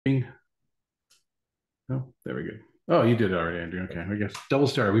Oh, there we go. Oh, you did it already, Andrew. Okay, I guess double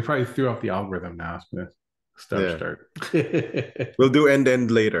start. We probably threw off the algorithm now. It's gonna Yeah. start. We'll do end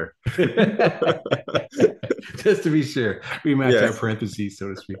later. Just to be sure, we match Yeah. our parentheses, so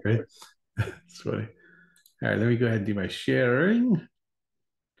to speak, right? It's funny. All right, let me go ahead and do my sharing.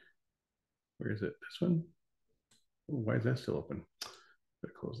 Where is it? This one? Oh, why is that still open?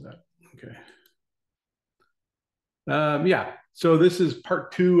 Better close that. Okay. Yeah, so this is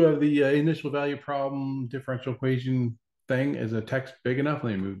part two of the initial value problem differential equation thing. Is a text big enough?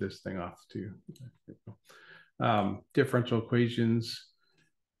 Let me move this thing off too. Differential equations.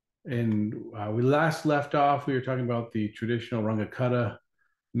 And we last left off, we were talking about the traditional Runge-Kutta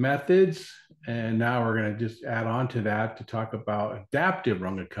methods. And now we're going to just add on to that to talk about adaptive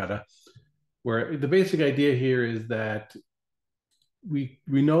Runge-Kutta, where the basic idea here is that we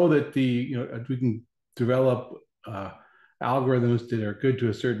know that we can develop algorithms that are good to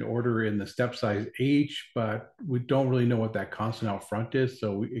a certain order in the step size h, but we don't really know what that constant out front is.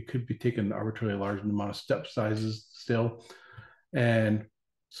 So it could be taking an arbitrarily large amount of step sizes still. And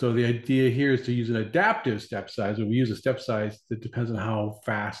so the idea here is to use an adaptive step size, where we use a step size that depends on how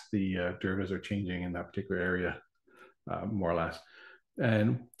fast the derivatives are changing in that particular area, more or less.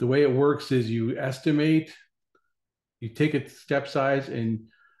 And the way it works is you take a step size and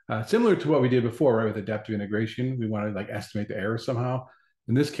similar to what we did before, right, with adaptive integration, we want to like estimate the error somehow.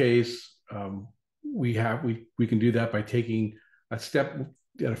 In this case, we can do that by taking a step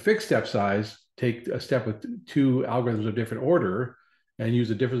at a fixed step size, take a step with two algorithms of different order, and use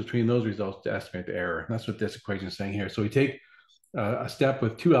the difference between those results to estimate the error. And that's what this equation is saying here. So we take a step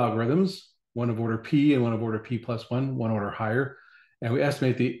with two algorithms, one of order p and one of order p plus one order higher, and we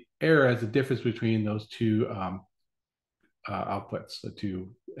estimate the error as the difference between those two outputs, the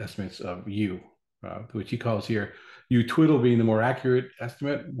two estimates of u, which he calls here u twiddle being the more accurate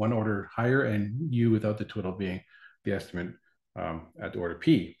estimate, one order higher, and u without the twiddle being the estimate at the order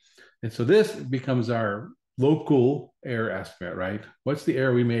p. And so this becomes our local error estimate, right? What's the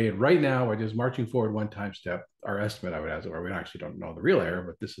error we made right now by just marching forward one time step? Our estimate of it, as it were. We actually don't know the real error,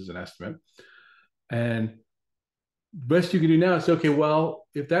 but this is an estimate. And best you can do now is, okay, well,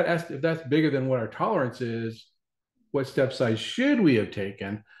 if that's bigger than what our tolerance is, what step size should we have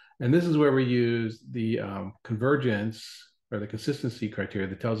taken? And this is where we use the convergence or the consistency criteria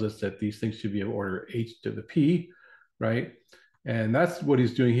that tells us that these things should be of order h to the p, right? And that's what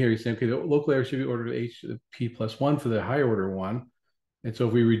he's doing here. He's saying, okay, the local error should be ordered h to the p plus one for the higher order one. And so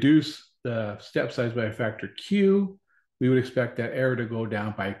if we reduce the step size by a factor q, we would expect that error to go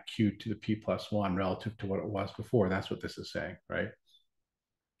down by q to the p plus one relative to what it was before. That's what this is saying, right?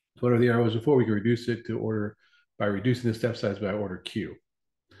 So whatever the error was before, we can reduce it to order by reducing the step size by order q.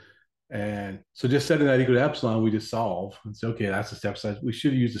 And so just setting that equal to epsilon, we just solve and say, okay, that's the step size. We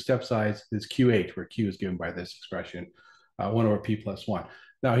should use the step size as qh, where q is given by this expression, 1 over p plus 1.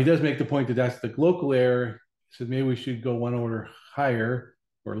 Now, he does make the point that that's the local error. So maybe we should go one order higher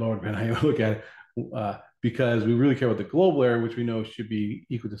or lower, depending on how you look at it, because we really care about the global error, which we know should be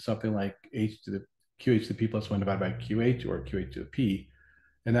equal to something like h to the qh to the p plus 1 divided by qh, or qh to the p.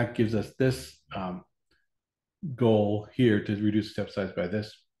 And that gives us this goal here to reduce step size by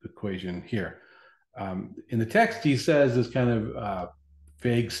this equation here. In the text, he says this kind of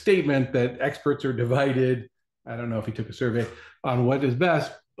vague statement that experts are divided. I don't know if he took a survey on what is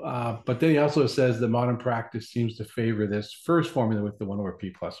best, but then he also says that modern practice seems to favor this first formula with the 1 over p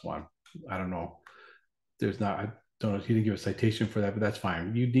plus 1. I don't know. I don't know if he didn't give a citation for that, but that's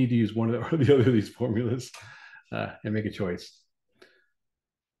fine. You need to use one or the other of these formulas and make a choice.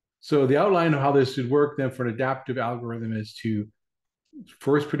 So the outline of how this should work then for an adaptive algorithm is to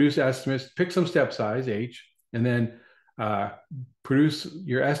first produce estimates, pick some step size, h, and then produce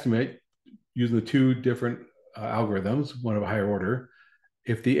your estimate using the two different algorithms, one of a higher order.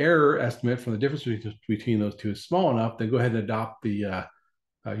 If the error estimate from the difference between those two is small enough, then go ahead and adopt the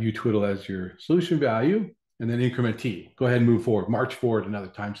u twiddle as your solution value, and then increment t. Go ahead and move forward, march forward another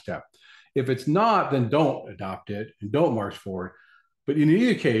time step. If it's not, then don't adopt it and don't march forward. But in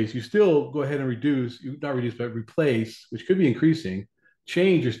either case, you still go ahead and not reduce, but replace, which could be increasing,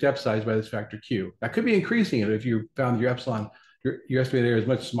 change your step size by this factor q. That could be increasing it if you found your epsilon, your estimated error is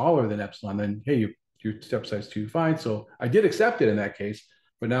much smaller than epsilon, then hey, your step size too, fine. So I did accept it in that case,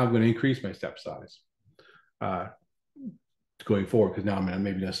 but now I'm going to increase my step size going forward, because now I'm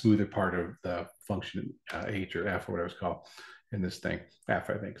maybe in a smoother part of the function h or f or whatever it's called in this thing. F,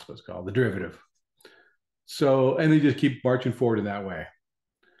 I think is what it's called, the derivative. So, and they just keep marching forward in that way.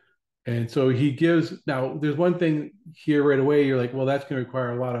 And so he gives, now there's one thing here right away, you're like, well, that's going to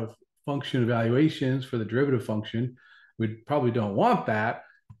require a lot of function evaluations for the derivative function. We probably don't want that.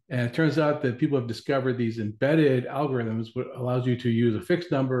 And it turns out that people have discovered these embedded algorithms, which allows you to use a fixed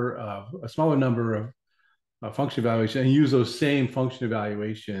number of a smaller number of function evaluation and use those same function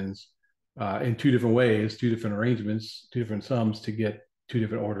evaluations in two different ways, two different arrangements, two different sums to get two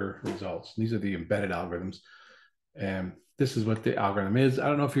different order results. These are the embedded algorithms. And this is what the algorithm is. I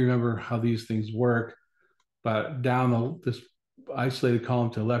don't know if you remember how these things work, but down this isolated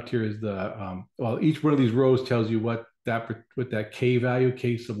column to the left here is the, well, each one of these rows tells you what that K value,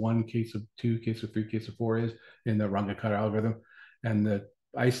 case of 1, case of 2, case of 3, case of 4 is in the Runge-Kutta algorithm. And the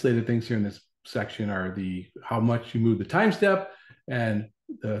isolated things here in this section are how much you move the time step, and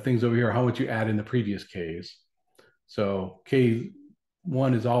the things over here are how much you add in the previous Ks. So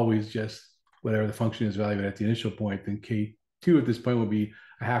K1 is always just whatever the function is valued at the initial point. Then K2 at this point will be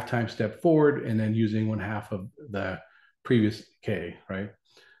a half time step forward, and then using 1/2 of the previous K, right?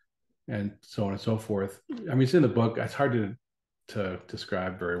 And so on and so forth. I mean, it's in the book. It's hard to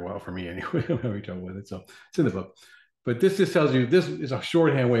describe very well for me anyway. I'm having trouble with it. So it's in the book. But this just tells you, this is a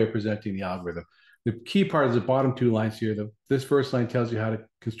shorthand way of presenting the algorithm. The key part is the bottom 2 lines here. This first line tells you how to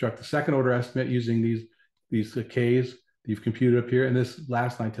construct the second order estimate using these Ks that you've computed up here. And this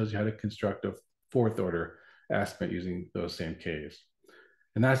last line tells you how to construct a fourth order estimate using those same Ks.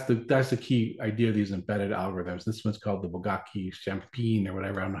 And that's the key idea of these embedded algorithms. This one's called the Bogacki Champagne or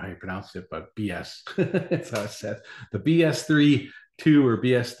whatever. I don't know how you pronounce it, but BS. That's how it's said. The BS3-2 or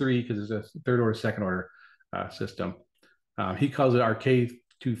BS3, because it's a third order, second order system. He calls it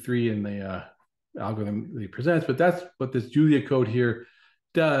RK23 in the algorithm that he presents, but that's what this Julia code here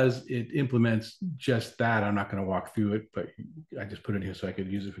does. It implements just that. I'm not going to walk through it, but I just put it here so I could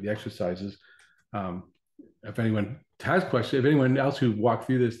use it for the exercises. If anyone has questions, if anyone else who walked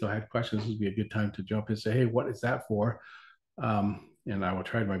through this, they'll have questions, this would be a good time to jump in and say, hey, what is that for? And I will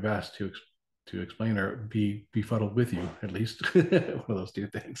try my best to explain or be befuddled with you, at least one of those two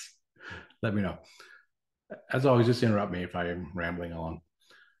things. Let me know. As always, just interrupt me if I am rambling along.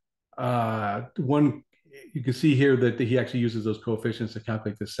 You can see here that he actually uses those coefficients to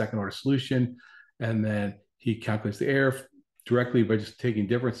calculate the second order solution, and then he calculates the error directly by just taking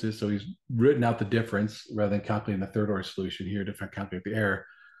differences. So he's written out the difference rather than calculating the third order solution here to calculate the error.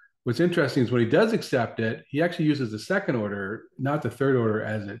 What's interesting is when he does accept it, he actually uses the second order, not the third order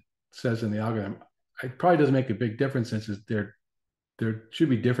as it says in the algorithm. It probably doesn't make a big difference since there should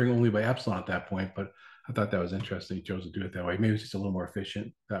be differing only by epsilon at that point, but I thought that was interesting. He chose to do it that way. Maybe it's just a little more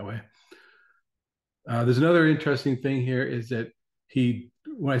efficient that way. There's another interesting thing here is that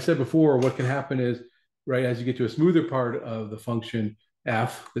when I said before, what can happen is, right, as you get to a smoother part of the function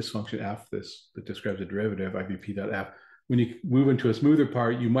f, this function f, that describes the derivative, IVP.f, when you move into a smoother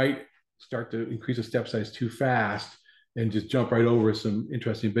part, you might start to increase the step size too fast and just jump right over some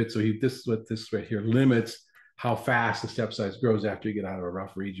interesting bits. So this is what this right here limits how fast the step size grows after you get out of a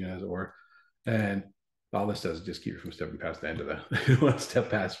rough region, as it were. And all this does is just keep you from stepping past the end of the one step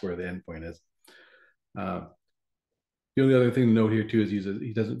past where the end point is. The only other thing to note here too is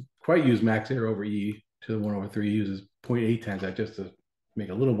he doesn't quite use max error over E to the 1/3. He uses 0.8 times that just to make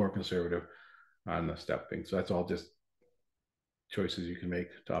it a little more conservative on the stepping. So that's all just choices you can make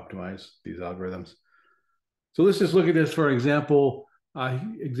to optimize these algorithms. So let's just look at this for an example.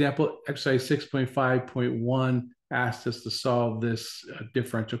 Example exercise 6.5.1 asked us to solve this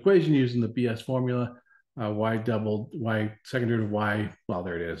differential equation using the BS formula. Y second derivative y, well,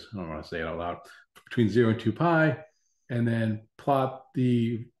 there it is. I don't want to say it out loud. Between 0 and 2 pi, and then plot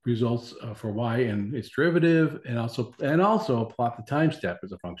the results for y and its derivative, and also plot the time step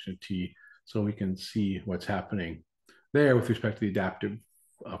as a function of t, so we can see what's happening there with respect to the adaptive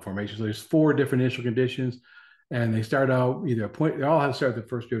formation. So there's 4 different initial conditions, and they start out either a point. They all have to start at the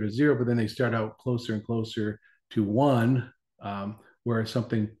first derivative 0, but then they start out closer and closer to 1. Where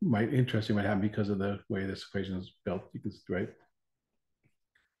something interesting might happen because of the way this equation is built, you can, right?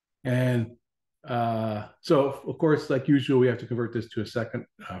 And so, of course, like usual, we have to convert this to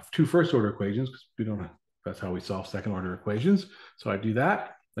two first order equations, because we don't know, that's how we solve second order equations. So I do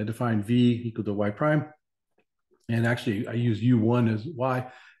that. I define V equal to y prime. And actually, I use U1 as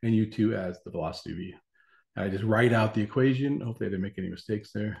y and U2 as the velocity V. And I just write out the equation. Hopefully, I didn't make any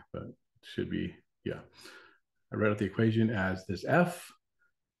mistakes there, but it should be, yeah. I write out the equation as this f.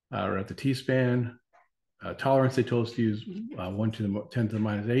 I write out the t-span. Tolerance, they told us to use 1 to the 10 to the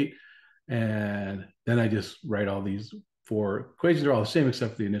minus 8. And then I just write all these 4 equations. Are all the same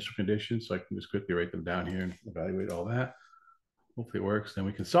except for the initial conditions. So I can just quickly write them down here and evaluate all that. Hopefully it works. Then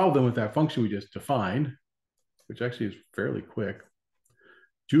we can solve them with that function we just defined, which actually is fairly quick.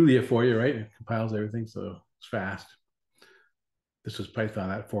 Julia for you, right? It compiles everything, so it's fast. This was Python.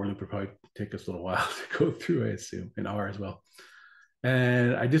 That for loop would probably take us a little while to go through, I assume, in R as well.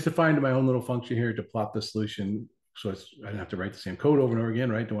 And I just defined my own little function here to plot the solution. So I don't have to write the same code over and over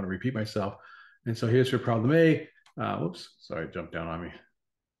again, right? Don't want to repeat myself. And so here's for problem A. Whoops, sorry, it jumped down on me.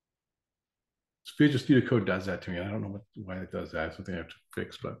 Visual Studio Code does that to me. I don't know why it does that. It's something I have to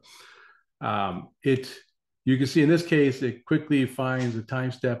fix, but you can see in this case, it quickly finds a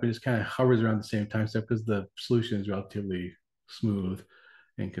time step and just kind of hovers around the same time step because the solution is relatively smooth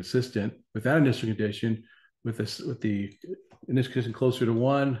and consistent. With that initial condition, with the initial condition closer to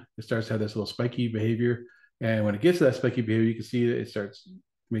 1, it starts to have this little spiky behavior. And when it gets to that spiky behavior, you can see that it starts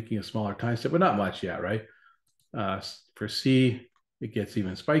making a smaller time step, but not much yet, right? For C, it gets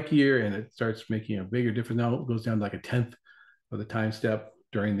even spikier and it starts making a bigger difference. Now it goes down to like 1/10 of the time step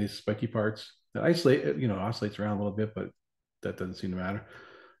during these spiky parts. That oscillates around a little bit, but that doesn't seem to matter.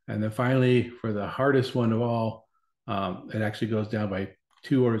 And then finally, for the hardest one of all, it actually goes down by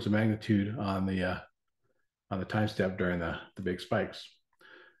 2 orders of magnitude on the time step during the big spikes.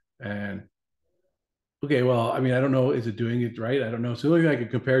 And okay, well, I mean, I don't know, is it doing it right? I don't know. So the only thing I can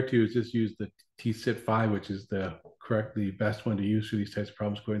compare to is just use the TSIT5, which is the best one to use for these types of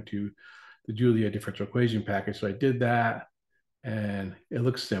problems, going to the Julia differential equation package. So I did that, and it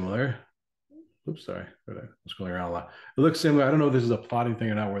looks similar. Oops, sorry, I was going around a lot. It looks similar. I don't know if this is a plotting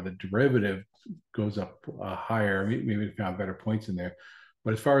thing or not, where the derivative goes up higher. Maybe we found better points in there.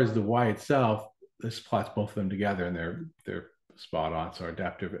 But as far as the y itself, this plots both of them together, and they're spot on. So our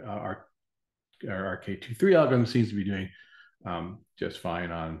adaptive our RK23 algorithm seems to be doing just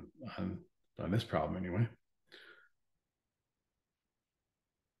fine on this problem anyway.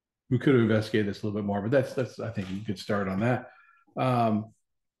 We could have investigated this a little bit more, but that's I think a good start on that.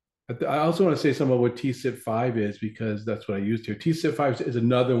 I also want to say some of what TSIT5 is, because that's what I used here. TSIT5 is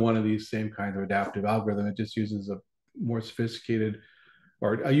another one of these same kind of adaptive algorithm. It just uses a more sophisticated,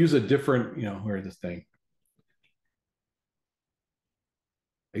 or I use a different, where is this thing?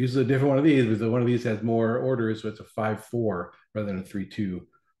 I use a different one of these because one of these has more orders, so it's a 5-4 rather than a 3-2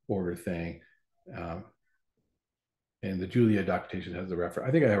 order thing. And the Julia documentation has a reference.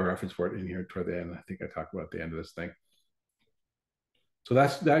 I think I have a reference for it in here toward the end. I think I talked about at the end of this thing. So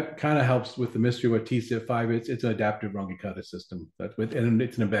that kind of helps with the mystery of what TSIT5 is. It's an adaptive Runge-Kutta system, and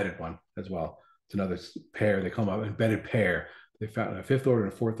it's an embedded one as well. It's another pair. They call them an embedded pair. They found a 5th order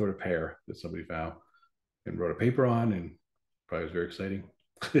and a 4th order pair that somebody found and wrote a paper on, and probably was very exciting.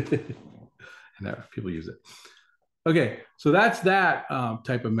 And that people use it. Okay, so that's that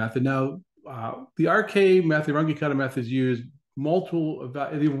type of method. Now, the RK method, Runge-Kutta methods use multiple,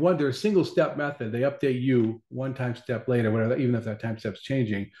 they're a single step method. They update you one time step later, whatever, even if that time step's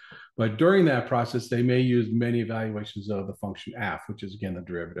changing. But during that process, they may use many evaluations of the function f, which is again the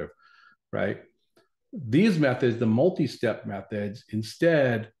derivative, right? These methods, the multi-step methods,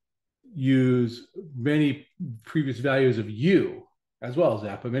 instead use many previous values of u as well as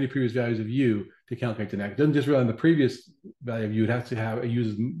f, but many previous values of u to calculate the next. It doesn't just rely on the previous value of u. It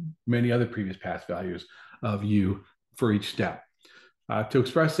uses many other previous past values of u for each step. To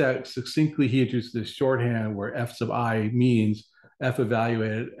express that succinctly, he introduced this shorthand where f sub I means f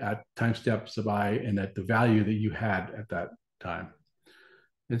evaluated at time step sub I and at the value that you had at that time.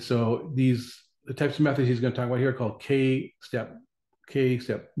 And so the types of methods he's going to talk about here are called K-step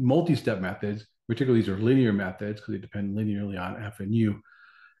multi-step methods. Particularly, these are linear methods because they depend linearly on f and u.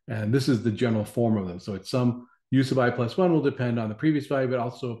 And this is the general form of them. So it's some u sub I plus 1 will depend on the previous value, but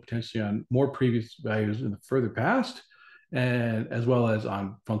also potentially on more previous values in the further past, and as well as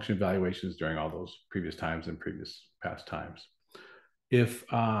on function evaluations during all those previous times and previous past times. If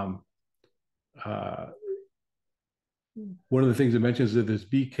one of the things it mentions is that this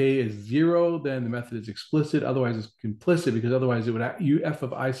bk is 0, then the method is explicit. Otherwise, it's implicit, because otherwise it would f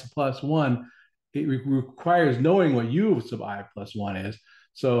of I sub plus 1. It requires knowing what u sub I plus 1 is.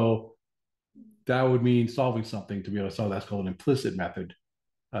 So that would mean solving something to be able to solve. That's called an implicit method.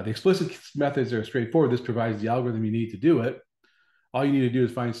 The explicit methods are straightforward. This provides the algorithm you need to do it. All you need to do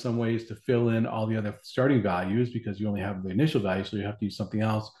is find some ways to fill in all the other starting values, because you only have the initial value, so you have to use something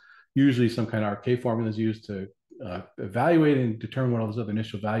else. Usually some kind of RK formula is used to evaluate and determine what all those other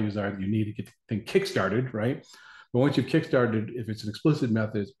initial values are that you need to get the thing kick-started, right? But once you've kick-started, if it's an explicit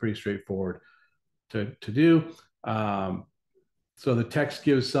method, it's pretty straightforward to do. So the text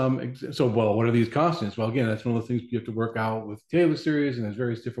gives some, well, what are these constants? Well, again, that's one of the things you have to work out with Taylor series, and there's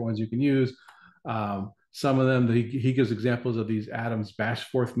various different ones you can use. Some of them, he gives examples of these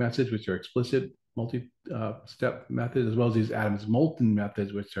Adams-Bashforth methods, which are explicit multi-step methods, as well as these Adams-Moulton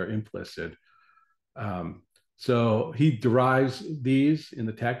methods, which are implicit. So he derives these in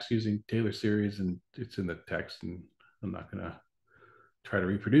the text using Taylor series, and it's in the text, and I'm not going to try to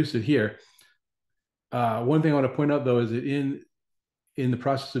reproduce it here. One thing I want to point out, though, is that in in the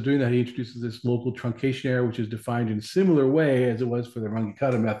process of doing that, he introduces this local truncation error, which is defined in a similar way as it was for the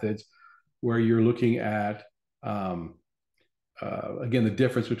Runge-Kutta methods, where you're looking at again, the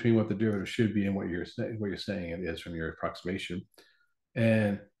difference between what the derivative should be and what you're saying it is from your approximation.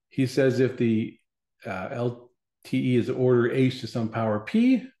 And he says if the LTE is order h to some power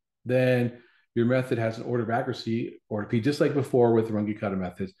p, then your method has an order of accuracy order p, just like before with the Runge-Kutta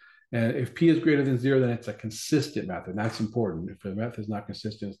methods. And if p is greater than 0, then it's a consistent method. That's important. If the method is not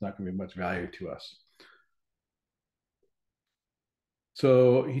consistent, it's not going to be much value to us.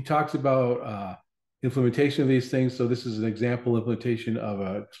 So he talks about implementation of these things. So this is an example implementation of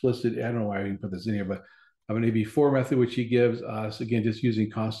an explicit, I don't know why I didn't put this in here, but of an AB4 method, which he gives us, again, just using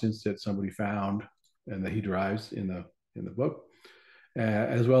constants that somebody found and that he derives in the book,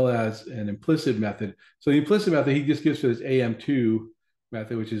 as well as an implicit method. So the implicit method, he just gives for this AM2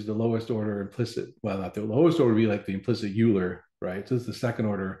 method, which is the lowest order implicit, well, not the lowest order, would be like the implicit Euler, right? So it's the second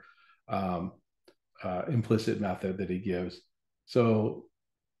order implicit method that he gives. So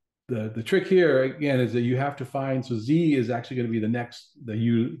the trick here, again, is that you have to find, so Z is actually going to be the next,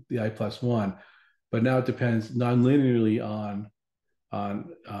 the I plus 1, but now it depends non-linearly on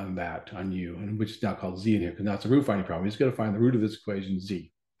U, and which is now called Z in here, because now it's a root finding problem. He's got to find the root of this equation,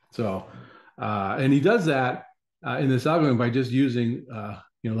 Z. So, and he does that in this algorithm by just using,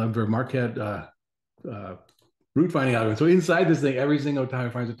 Levenberg-Marquette root finding algorithm. So inside this thing, every single time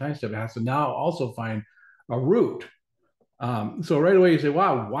it finds a time step, it has to now also find a root. So right away you say,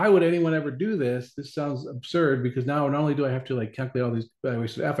 wow, why would anyone ever do this? This sounds absurd, because now not only do I have to like calculate all these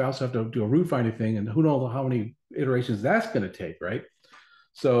valuations of f, I also have to do a root finding thing, and who knows how many iterations that's going to take, right?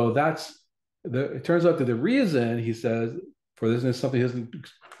 So it turns out that the reason, he says, for this, and it's something he doesn't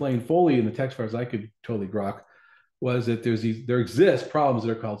explain fully in the text, as far as I could totally grok, was that there exist problems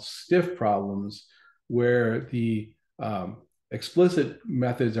that are called stiff problems, where the explicit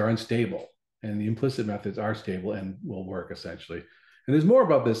methods are unstable and the implicit methods are stable and will work, essentially. And there's more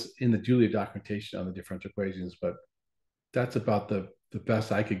about this in the Julia documentation on the differential equations, but that's about the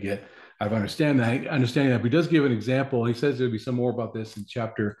best I could get out of understanding that. But he does give an example. He says there'll be some more about this in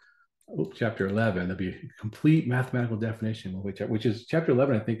chapter 11. There'll be a complete mathematical definition, which is chapter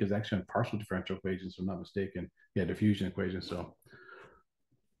 11, I think, is actually on partial differential equations, if I'm not mistaken. Yeah, diffusion equations. So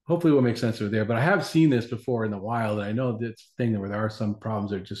hopefully it will make sense over there. But I have seen this before in the wild, and I know this thing where there are some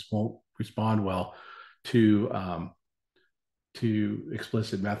problems that just won't respond well to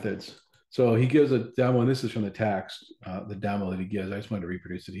explicit methods. So he gives a demo, and this is from the text, the demo that he gives. I just wanted to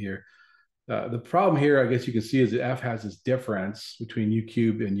reproduce it here. The problem here, I guess you can see, is that f has this difference between u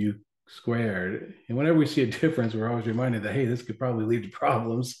cubed and u squared. And whenever we see a difference, we're always reminded that, hey, this could probably lead to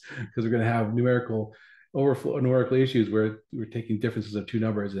problems, because we're going to have numerical issues where we're taking differences of two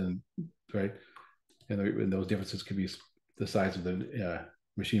numbers, and right, and those differences could be the size of the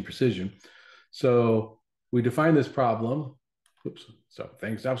machine precision. So we define this problem. Oops, so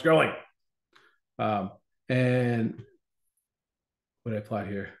things stop scrolling. And what did I plot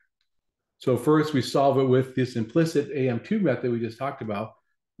here? So first we solve it with this implicit AM2 method we just talked about.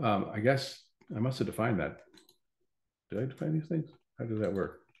 I guess I must have defined that. Did I define these things? How does that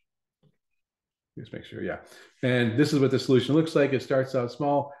work? Just make sure, yeah. And this is what the solution looks like. It starts out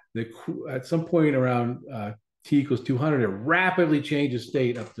small. At some point around t equals 200, it rapidly changes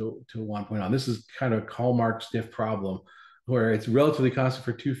state up to 1.0. This is kind of a hallmark stiff problem where it's relatively constant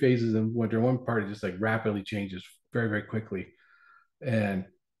for two phases, and during one part it just like rapidly changes very, very quickly. And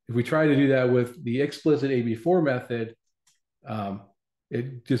if we try to do that with the explicit AB4 method,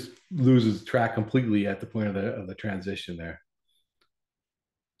 it just loses track completely at the point of the transition there.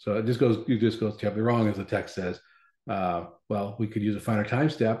 So it just goes terribly wrong, as the text says. Well, we could use a finer time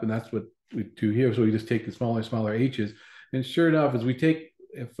step, and that's what we do here. So we just take the smaller and smaller h's, and sure enough, if we take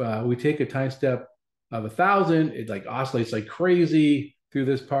a time step of 1,000, it like oscillates like crazy through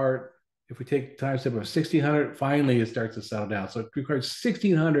this part. If we take a time step of 1,600, finally it starts to settle down. So it requires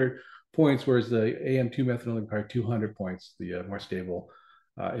 1,600 points, whereas the AM2 method only requires 200 points, the more stable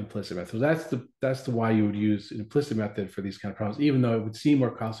implicit method. So that's the why you would use an implicit method for these kind of problems, even though it would seem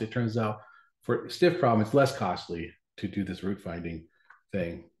more costly. It turns out for stiff problem, it's less costly to do this root finding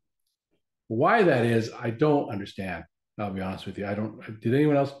thing. Why that is, I don't understand. I'll be honest with you. Did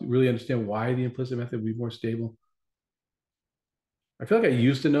anyone else really understand why the implicit method would be more stable? I feel like I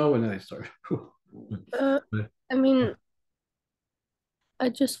used to know, and then I started. I mean, I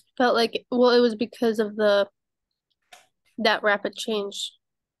just felt like, well, it was because of that rapid change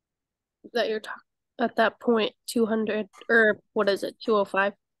that you're talking at that point, 200, or what is it,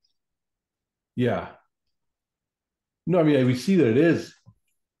 205? Yeah. No, I mean, we see that it is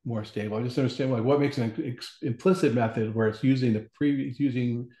more stable. I just understand like what makes an implicit method where it's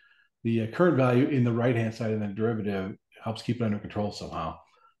using the current value in the right hand side, and the derivative helps keep it under control somehow,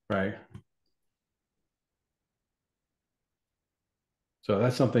 right? So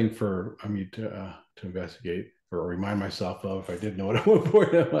that's something for me to investigate or remind myself of if I didn't know what at one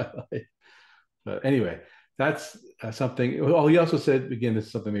point in my life. But anyway, that's something. Oh, he also said, again, this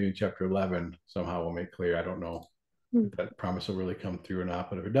is something maybe in chapter 11 somehow will make clear. I don't know if that promise will really come through or not,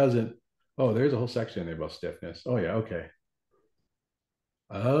 but if it doesn't, oh, there's a whole section there about stiffness. Oh, yeah, okay.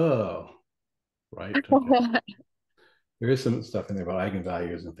 Oh, right. Okay. There is some stuff in there about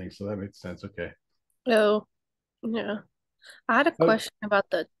eigenvalues and things, so that makes sense. Okay. Oh, yeah. I had a question about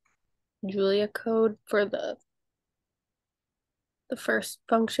the Julia code for the first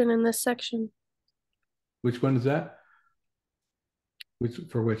function in this section. Which one is that? Which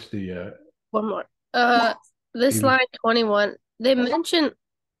the one more. This line 21, they mention,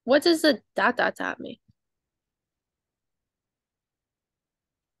 what does the ... mean?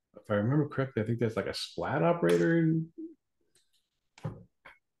 If I remember correctly, I think that's like a splat operator. I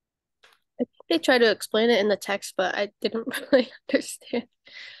think they try to explain it in the text, but I didn't really understand.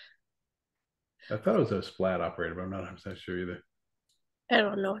 I thought it was a splat operator, but I'm not 100% sure either. I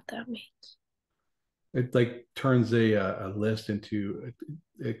don't know what that means. It like turns a list into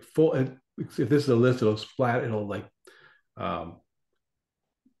a full. If this is a list, it'll splat. It'll like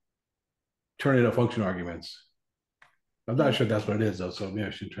turn into function arguments. I'm not sure that's what it is though, so maybe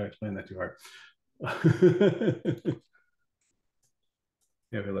I shouldn't try to explain that too hard.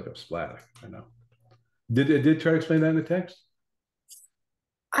 Yeah, if you look up splat, I know. Did it did try to explain that in the text?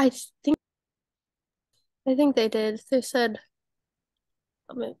 I think they did. They said,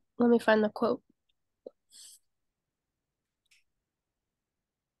 let me find the quote.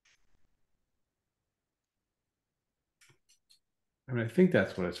 I mean, I think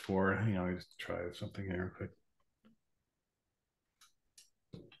that's what it's for. Hang on, let me just try something here real quick.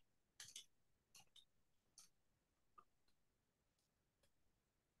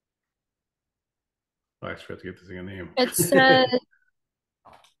 Oh, I forgot to get this thing a name. It says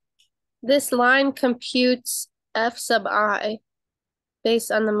this line computes f sub I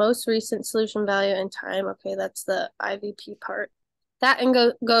based on the most recent solution value in time. Okay, that's the IVP part. That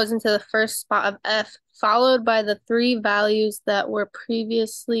goes into the first spot of f, followed by the three values that were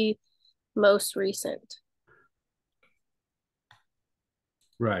previously most recent.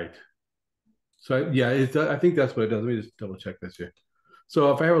 Right. So yeah, I think that's what it does. Let me just double check this here.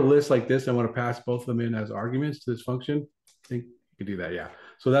 So if I have a list like this, I want to pass both of them in as arguments to this function. I think you can do that, yeah.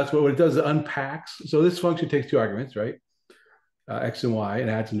 So that's what it does, it unpacks. So this function takes two arguments, right? X and Y, and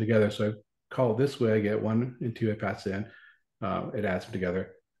adds them together. So I call it this way, I get 1 and 2, I pass it in. It adds them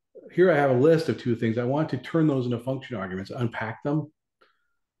together. Here I have a list of two things. I want to turn those into function arguments, unpack them,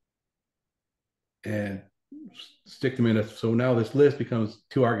 and stick them in. So now this list becomes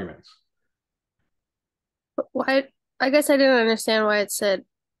two arguments. Why? I guess I didn't understand why it said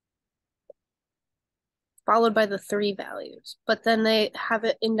followed by the three values, but then they have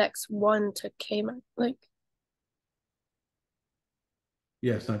it index 1 to k, like.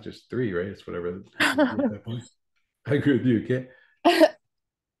 Yeah, it's not just 3, right? It's whatever. At that point. I agree with you, okay?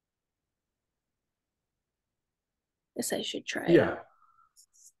 Guess I should try Yeah. it.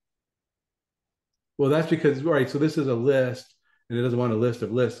 Well, that's because, right, so this is a list, and it doesn't want a list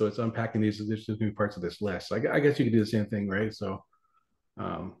of lists, so it's unpacking these new parts of this list. So I guess you could do the same thing, right? So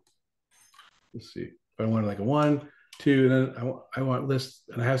let's see. If I want like a 1, 2, and then I want lists,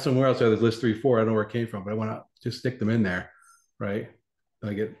 and I have somewhere else there's list 3, 4. I don't know where it came from, but I want to just stick them in there, right?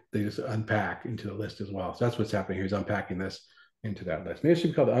 And they just unpack into the list as well. So that's what's happening here, is unpacking this into that list. Maybe I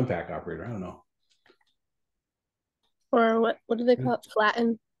should call the unpack operator. I don't know. Or what do they call it?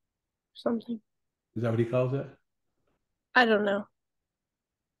 Flatten something. Is that what he calls it? I don't know.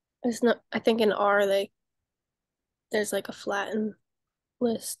 It's not, I think in R there's like a flatten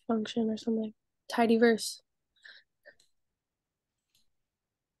list function or something. Tidyverse.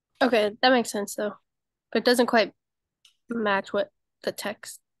 Okay, that makes sense though. But it doesn't quite match what the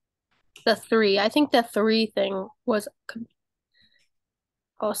text. The 3. I think the 3 thing was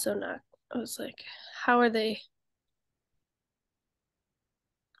also not. I was like, how are they?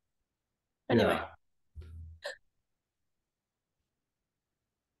 Anyway. Yeah.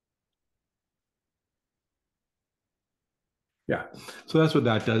 Yeah. So that's what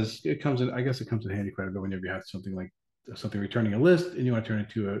that does. It comes in, I guess it comes in handy quite a bit whenever you have something like something returning a list and you want to turn it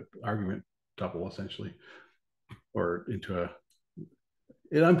into an argument tuple essentially, or into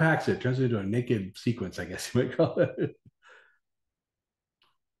it unpacks it, turns it into a naked sequence, I guess you might call it.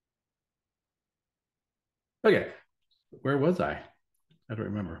 Okay. Where was I? I don't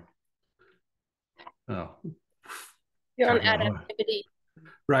remember. Oh, You're on talking about adaptivity.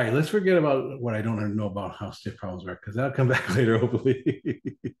 right. Let's forget about what I don't know about how stiff problems work, because that'll come back later, hopefully.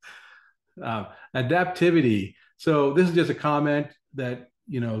 Adaptivity. So this is just a comment that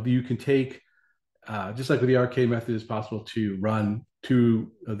you can take, just like with the arcade method, it's possible to run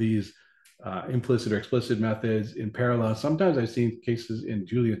two of these implicit or explicit methods in parallel. Sometimes I've seen cases in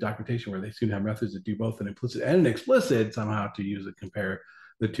Julia's documentation where they seem to have methods that do both an implicit and an explicit somehow to use it, compare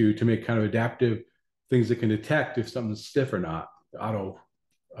the two to make kind of adaptive things that can detect if something's stiff or not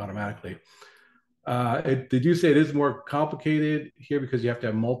automatically. Did you say it is more complicated here because you have to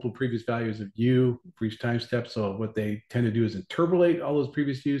have multiple previous values of u for each time step? So what they tend to do is interpolate all those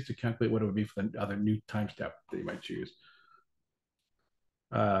previous u's to calculate what it would be for the other new time step that you might choose.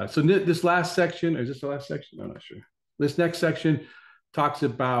 So this last section, or is this the last section? I'm not sure. This next section talks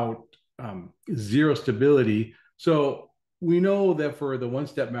about zero stability. So we know that for the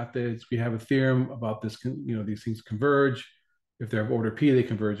one-step methods, we have a theorem about this, these things converge. If they're of order P, they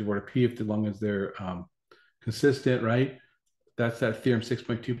converge of order P as long as they're consistent, right? That's that theorem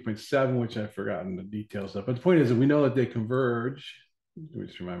 6.2.7, which I've forgotten the details of. But the point is that we know that they converge. Let me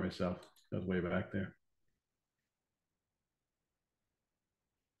just remind myself. That was way back there.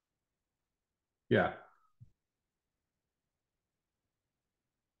 Yeah.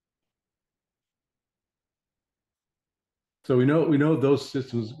 So we know those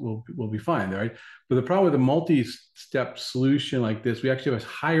systems will be fine, right? But the problem with a multi-step solution like this, we actually have a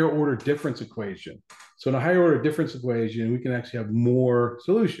higher order difference equation. So in a higher order difference equation, we can actually have more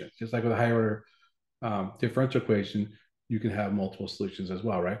solutions. Just like with a higher order differential equation, you can have multiple solutions as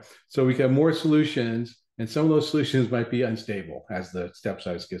well, right? So we can have more solutions, and some of those solutions might be unstable as the step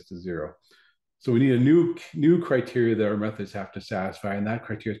size gets to 0. So we need a new criteria that our methods have to satisfy, and that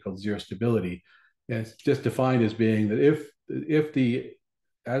criteria is called zero stability. And it's just defined as being that if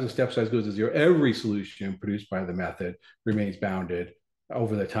as the step size goes to 0, every solution produced by the method remains bounded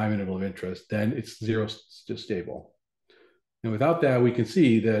over the time interval of interest, then it's zero stable. And without that, we can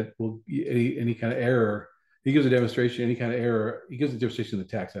see that any kind of error, he gives a demonstration, any kind of error, he gives a demonstration in the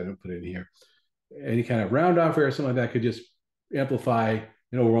text, I don't put it in here. Any kind of round off error, something like that could just amplify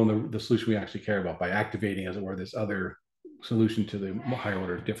and overwhelm the solution we actually care about by activating, as it were, this other solution to the higher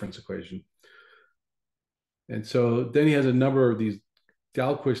order difference equation. And so then he has a number of these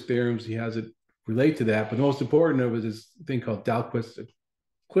Dahlquist theorems. He has it relate to that, but the most important of it is this thing called Dahlquist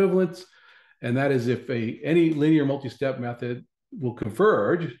equivalence. And that is if any linear multi-step method will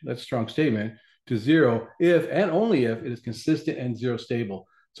converge, that's a strong statement, to 0 if and only if it is consistent and zero stable.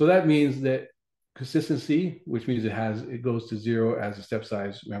 So that means that consistency, which means it goes to 0 as the step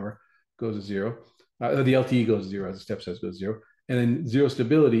size, remember, goes to 0. The LTE goes to 0 as the step size goes to 0. And then zero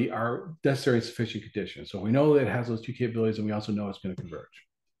stability are necessary and sufficient conditions. So we know that it has those two capabilities, and we also know it's going to converge.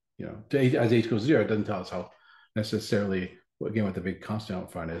 As h goes to 0, it doesn't tell us how necessarily, again, what the big constant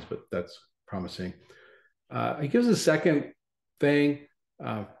out front is, but that's promising. It gives a second thing,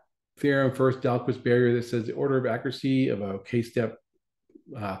 theorem, first Dahlquist barrier, that says the order of accuracy of a k-step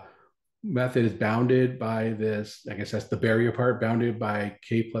method is bounded by this, I guess that's the barrier part, bounded by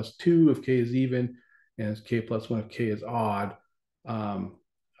k plus 2 if k is even, and k plus 1 if k is odd. I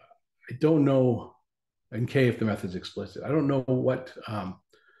don't know, and k if the method is explicit. I don't know what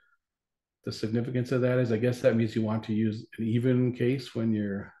the significance of that is. I guess that means you want to use an even case when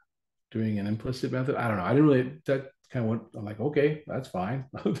you're doing an implicit method. I don't know. I didn't really, that kind of went, I'm like, okay, that's fine.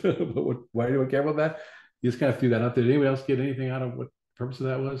 But why do I care about that? You just kind of threw that out there. Did anybody else get anything out of what the purpose of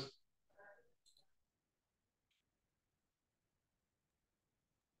that was?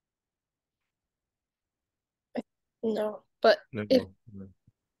 No, but No.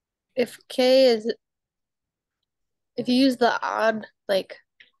 if k is, if you use the odd, like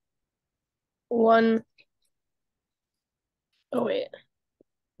 1, oh wait,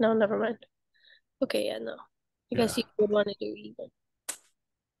 no, never mind. Okay, yeah, no. I guess you would want to do even.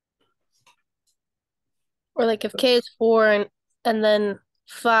 Or like if k is 4 and then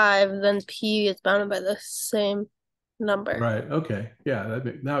 5, then p is bounded by the same number. Right. Okay. Yeah.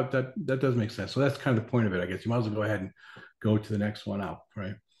 That does make sense. So that's kind of the point of it, I guess. You might as well go ahead and go to the next one up,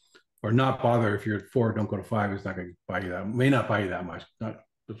 right? Or not bother. If you're at 4, don't go to 5. It's not going to buy you that. May not buy you that much. Not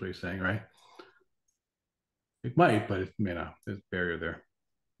that's what he's saying, right? It might, but it may not. There's a barrier there.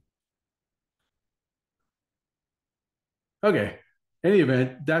 Okay. Any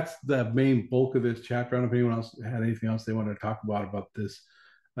event, that's the main bulk of this chapter. I don't know if anyone else had anything else they wanted to talk about this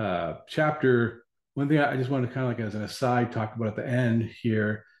chapter. One thing I just want to kind of like as an aside talk about at the end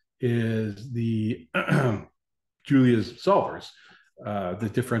here is the Julia's solvers, the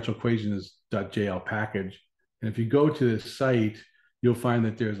differential equations.jl package. And if you go to this site, you'll find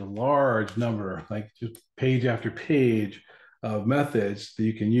that there's a large number, like just page after page of methods that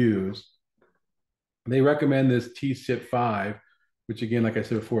you can use. They recommend this TSIP5, which again, like I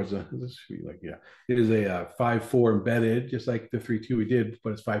said before, is it is a 5-4 embedded, just like the 3-2 we did,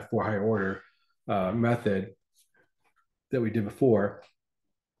 but it's 5-4 higher order method that we did before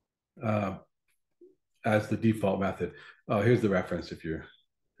as the default method. Oh, here's the reference if you're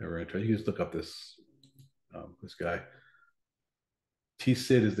ever interested. You can just look up this guy.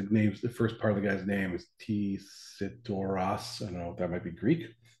 T-Sid is the name. The first part of the guy's name is T-Sidoros. I don't know if that might be Greek.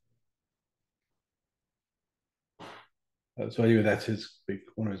 So anyway, that's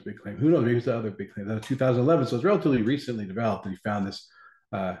one of his big claims. Who knows? Maybe it's the other big claim. That was 2011, so it's relatively recently developed, and he found this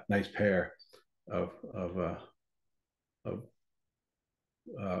nice pair of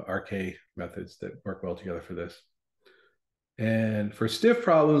RK methods that work well together for this. And for stiff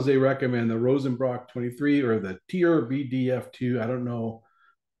problems, they recommend the Rosenbrock 23 or the TRBDF2. I don't know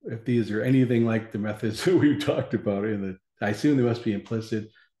if these are anything like the methods that we've talked about I assume they must be implicit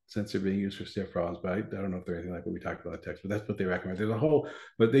since they're being used for stiff problems, but I don't know if they're anything like what we talked about in the text, but that's what they recommend. There's a whole,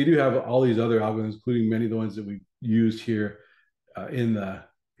 but they do have all these other algorithms, including many of the ones that we used here in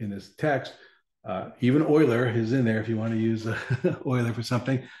this text. Even Euler is in there if you want to use Euler for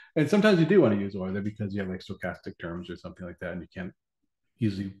something. And sometimes you do want to use Euler because you have like stochastic terms or something like that, and you can't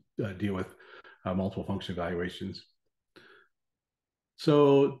easily deal with multiple function evaluations.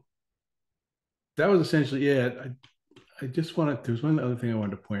 So that was essentially it. I just wanted, there's one other thing I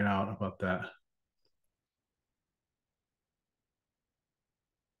wanted to point out about that.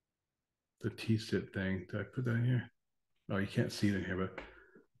 The TSIT thing. Did I put that in here? Oh, you can't see it in here, but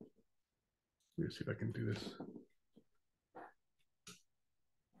let me see if I can do this.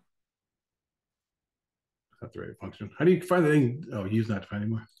 That's not the right function. How do you find the thing? Oh, use not defined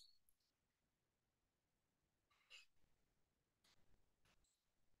anymore.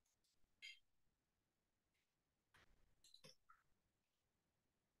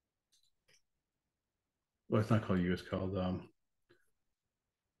 Well, it's not called U, it's called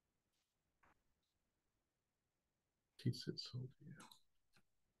TSIT.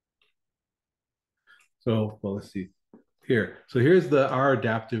 So, well, let's see here. So here's the R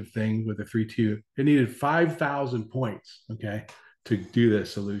adaptive thing with the 3-2. It needed 5,000 points, okay, to do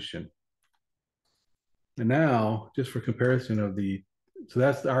this solution. And now, just for comparison of so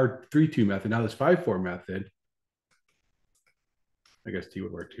that's our 3-2 method. Now this 5-4 method, I guess T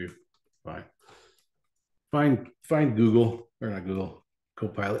would work too. Fine. Find Google, or not Google,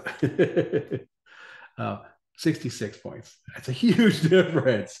 Copilot. 66 points. That's a huge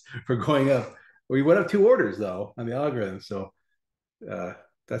difference for going up. We went up 2 orders though on the algorithm, so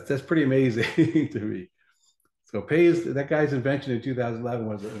that's pretty amazing to me. So Pay's, that guy's invention in 2011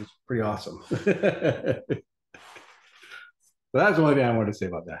 was pretty awesome. So that's the only thing I wanted to say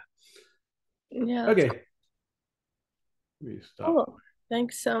about that. Yeah. Okay. Let me stop. Cool.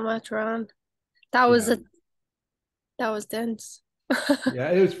 Thanks so much, Ron. That was dense. Yeah,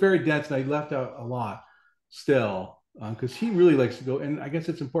 it was very dense, and I left out a lot still because he really likes to go, and I guess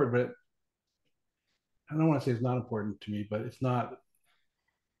it's important, but I don't want to say it's not important to me, but it's not.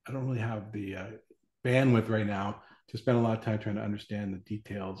 I don't really have the bandwidth right now to spend a lot of time trying to understand the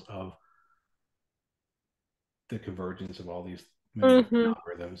details of the convergence of all these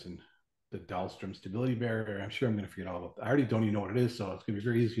algorithms and the Dahlstrom stability barrier. I'm sure I'm going to forget all about that. I already don't even know what it is, so it's going to be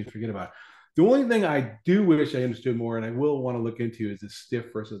very easy to forget about. The only thing I do wish I understood more, and I will want to look into, is the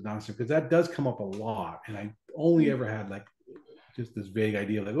stiff versus non-stiff, because that does come up a lot, and I only ever had like just this vague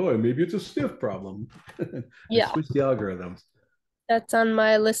idea, like, oh, maybe it's a stiff problem. Yeah, switch the algorithms. that's on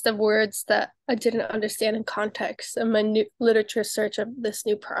my list of words that I didn't understand in context in my new literature search of this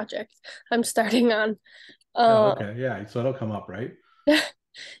new project I'm starting on. Okay, yeah, so it'll come up, right? A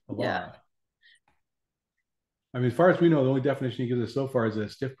lot. I mean, as far as we know, the only definition he gives us so far is that a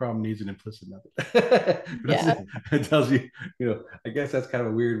stiff problem needs an implicit method. Yeah. It tells you, I guess that's kind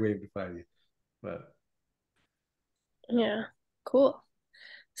of a weird way of defining it. But yeah, cool.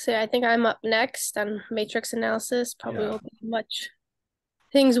 So I think I'm up next on matrix analysis. Probably will be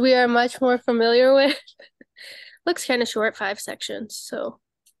things we are much more familiar with. Looks kind of short, 5 sections. So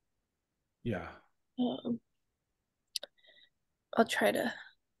yeah. I'll try to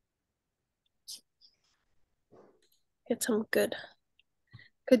get some good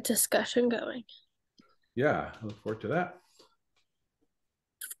discussion going. Yeah, I look forward to that.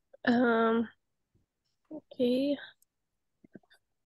 Okay.